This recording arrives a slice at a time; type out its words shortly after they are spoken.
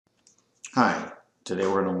Hi, today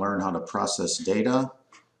we're going to learn how to process data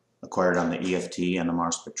acquired on the EFT NMR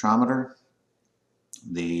spectrometer.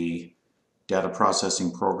 The data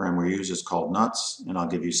processing program we use is called NUTS, and I'll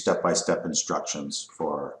give you step-by-step instructions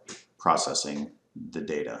for processing the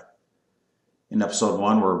data. In episode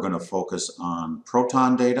 1, we're going to focus on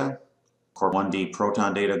proton data. As 1D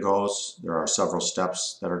proton data goes, there are several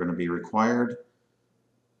steps that are going to be required,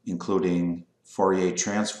 including Fourier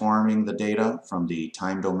transforming the data from the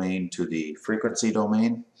time domain to the frequency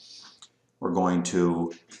domain. We're going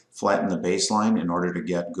to flatten the baseline in order to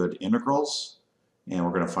get good integrals, and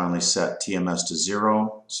we're going to finally set TMS to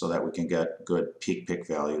 0 so that we can get good peak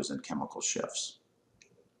values and chemical shifts.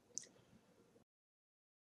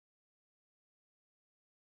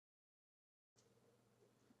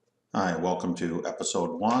 Hi, welcome to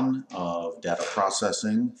episode 1 of data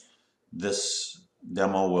processing. This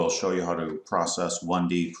demo will show you how to process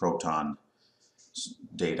 1D proton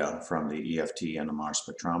data from the EFT NMR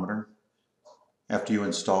spectrometer. After you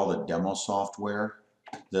install the demo software,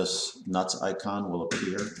 this NUTS icon will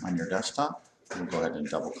appear on your desktop. We'll go ahead and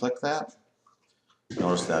double click that.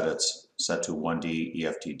 Notice that it's set to 1D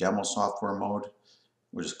EFT demo software mode.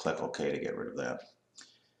 We'll just click OK to get rid of that.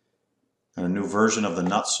 And a new version of the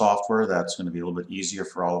NUTS software that's going to be a little bit easier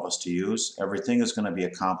for all of us to use. Everything is going to be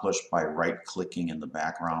accomplished by right-clicking in the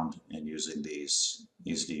background and using these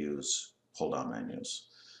easy-to-use pull-down menus.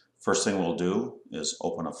 First thing we'll do is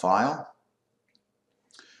open a file.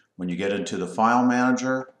 When you get into the file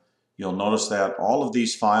manager, you'll notice that all of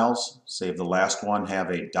these files, save the last one, have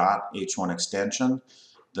a .h1 extension.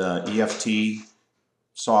 The EFT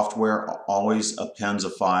software always appends a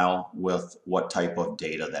file with what type of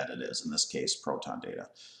data that it is, in this case proton data.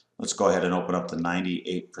 Let's go ahead and open up the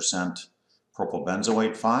 98%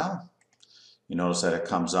 propylbenzoate file. You notice that it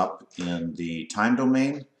comes up in the time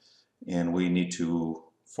domain, and we need to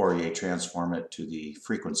Fourier transform it to the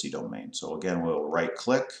frequency domain. So again, we'll right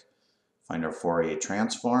click, find our Fourier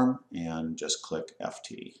transform, and just click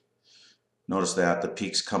FT. Notice that the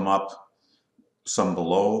peaks come up, some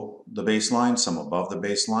below the baseline, some above the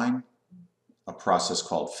baseline. A process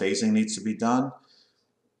called phasing needs to be done.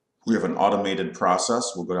 We have an automated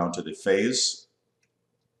process. We'll go down to the phase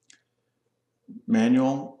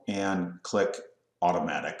manual and click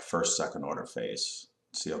automatic first, second order phase.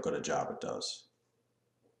 See how good a job it does.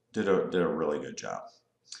 Did a really good job.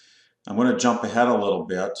 I'm going to jump ahead a little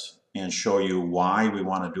bit and show you why we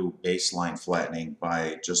want to do baseline flattening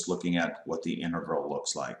by just looking at what the integral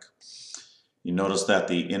looks like. You notice that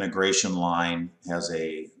the integration line has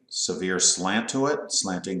a severe slant to it,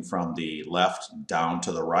 slanting from the left down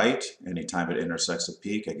to the right. Anytime it intersects a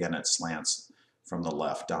peak, again, it slants from the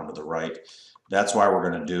left down to the right. That's why we're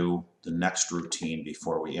going to do the next routine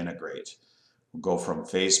before we integrate. We'll go from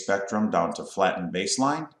phase spectrum down to flattened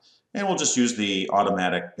baseline, and we'll just use the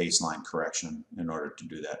automatic baseline correction in order to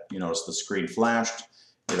do that. You notice the screen flashed.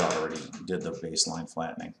 It already did the baseline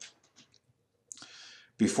flattening.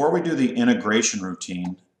 Before we do the integration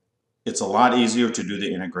routine, it's a lot easier to do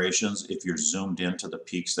the integrations if you're zoomed into the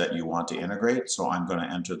peaks that you want to integrate. So I'm going to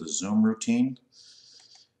enter the zoom routine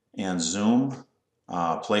and zoom.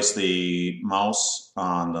 Place the mouse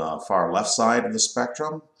on the far left side of the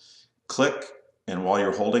spectrum. Click, and while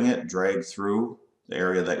you're holding it, drag through the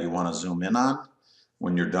area that you want to zoom in on.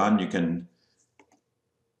 When you're done, you can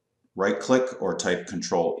right click or type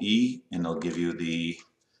Control E, and it'll give you the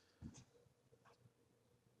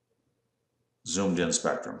zoomed in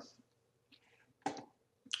spectrum.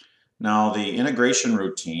 Now the integration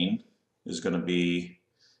routine is going to be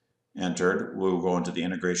entered. We'll go into the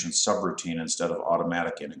integration subroutine instead of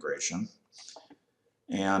automatic integration.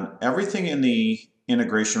 And everything in the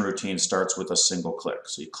integration routine starts with a single click.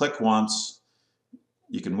 So you click once.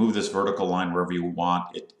 You can move this vertical line wherever you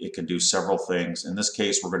want. It can do several things. In this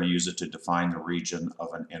case, we're going to use it to define the region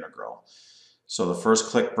of an integral. So the first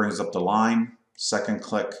click brings up the line. Second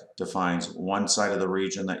click defines one side of the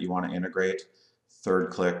region that you want to integrate. Third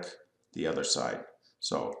click, the other side.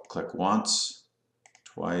 So click once,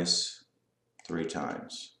 twice, 3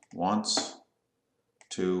 times. Once,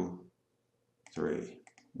 2, 3.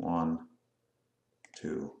 1,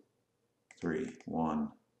 2, 3.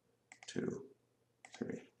 1, 2,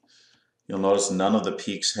 3. You'll notice none of the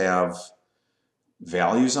peaks have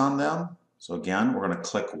values on them. So again, we're going to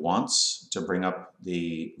click once to bring up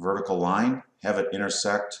the vertical line, have it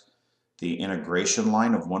intersect the integration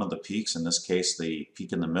line of one of the peaks, in this case the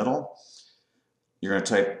peak in the middle. You're going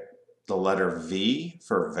to type the letter V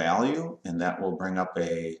for value, and that will bring up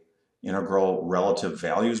a integral relative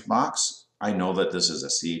values box. I know that this is a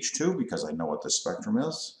CH2 because I know what the spectrum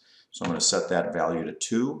is. So I'm going to set that value to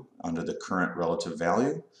 2 under the current relative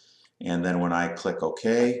value. And then when I click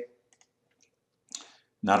OK,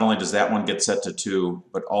 not only does that one get set to 2,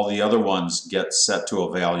 but all the other ones get set to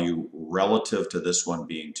a value relative to this one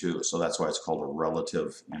being 2. So that's why it's called a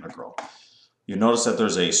relative integral. You notice that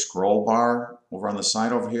there's a scroll bar over on the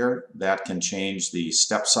side over here that can change the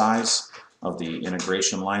step size of the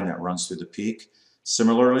integration line that runs through the peak.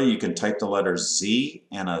 Similarly, you can type the letter Z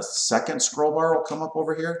and a second scroll bar will come up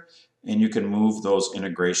over here, and you can move those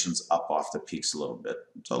integrations up off the peaks a little bit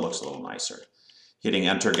so it looks a little nicer. Hitting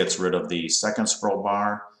enter gets rid of the second scroll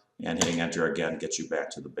bar, and hitting enter again gets you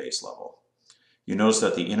back to the base level. You notice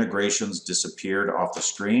that the integrations disappeared off the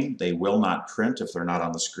screen. They will not print if they're not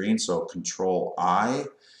on the screen, so Control I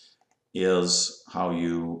is how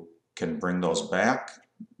you can bring those back.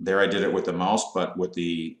 There I did it with the mouse, but with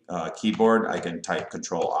the keyboard I can type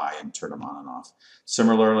Control I and turn them on and off.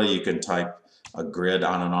 Similarly, you can type a grid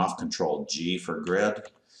on and off, Control G for grid.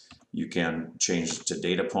 You can change it to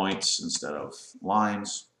data points instead of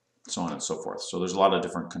lines, so on and so forth. So there's a lot of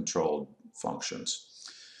different control functions.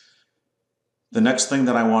 The next thing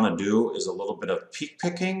that I want to do is a little bit of peak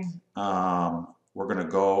picking. We're going to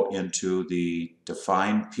go into the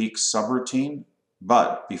define peak subroutine.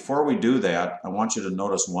 But before we do that, I want you to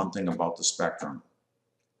notice one thing about the spectrum.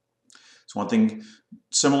 It's one thing,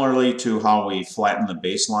 similarly to how we flattened the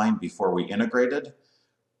baseline before we integrated,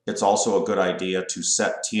 it's also a good idea to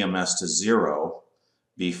set TMS to 0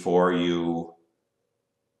 before you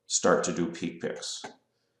start to do peak picks.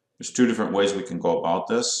 There's 2 different ways we can go about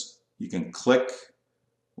this. You can click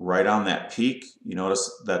right on that peak. You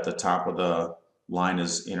notice that the top of the line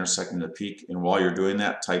is intersecting the peak, and while you're doing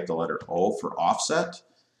that, type the letter O for offset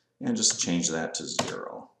and just change that to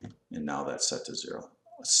 0, and now that's set to 0.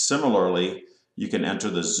 Similarly, you can enter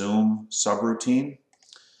the zoom subroutine,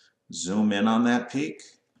 zoom in on that peak,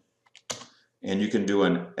 and you can do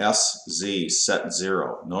an SZ set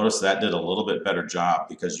 0. Notice that did a little bit better job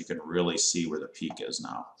because you can really see where the peak is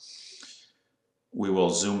now. We will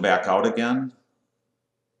zoom back out again.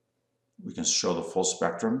 We can show the full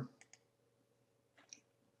spectrum.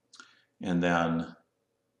 And then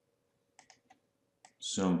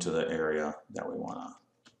zoom to the area that we want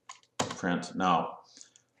to print. Now,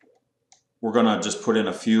 we're going to just put in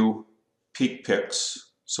a few peak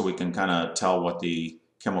picks so we can kind of tell what the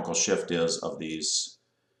chemical shift is of these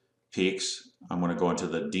peaks. I'm going to go into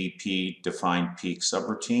the DP define peak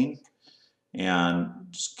subroutine and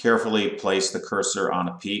just carefully place the cursor on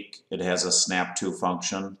a peak. It has a snap to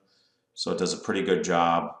function, so it does a pretty good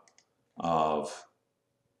job of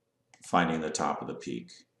finding the top of the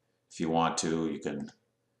peak. If you want to, you can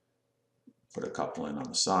put a couple in on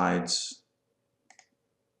the sides.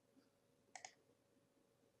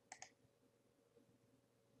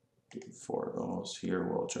 Do 4 of those here.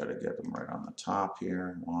 We'll try to get them right on the top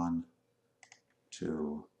here. 1,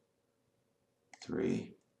 2,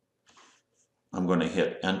 3. I'm going to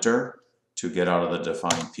hit enter to get out of the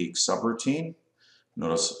define peak subroutine.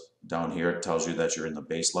 Notice down here it tells you that you're in the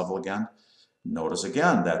base level again. Notice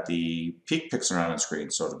again that the peak picks are not on screen.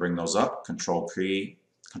 So to bring those up, Control P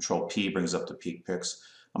brings up the peak picks.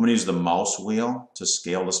 I'm going to use the mouse wheel to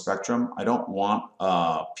scale the spectrum. I don't want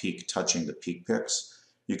a peak touching the peak picks.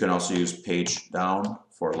 You can also use page down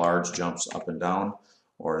for large jumps up and down,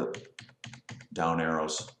 or down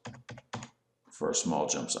arrows for small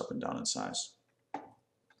jumps up and down in size.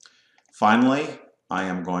 Finally, I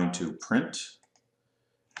am going to print.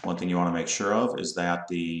 One thing you want to make sure of is that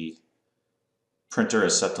the printer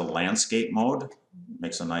is set to landscape mode.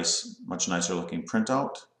 Makes a nice, much nicer looking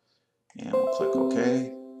printout. And we'll click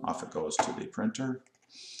OK. Off it goes to the printer.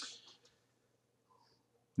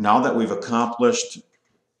 Now that we've accomplished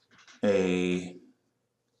a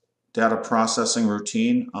data processing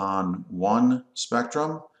routine on one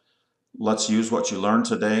spectrum, let's use what you learned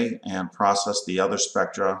today and process the other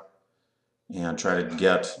spectra and try to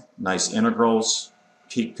get nice integrals,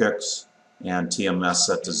 peak picks, and TMS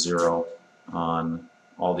set to 0 on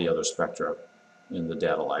all the other spectra in the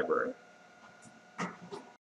data library.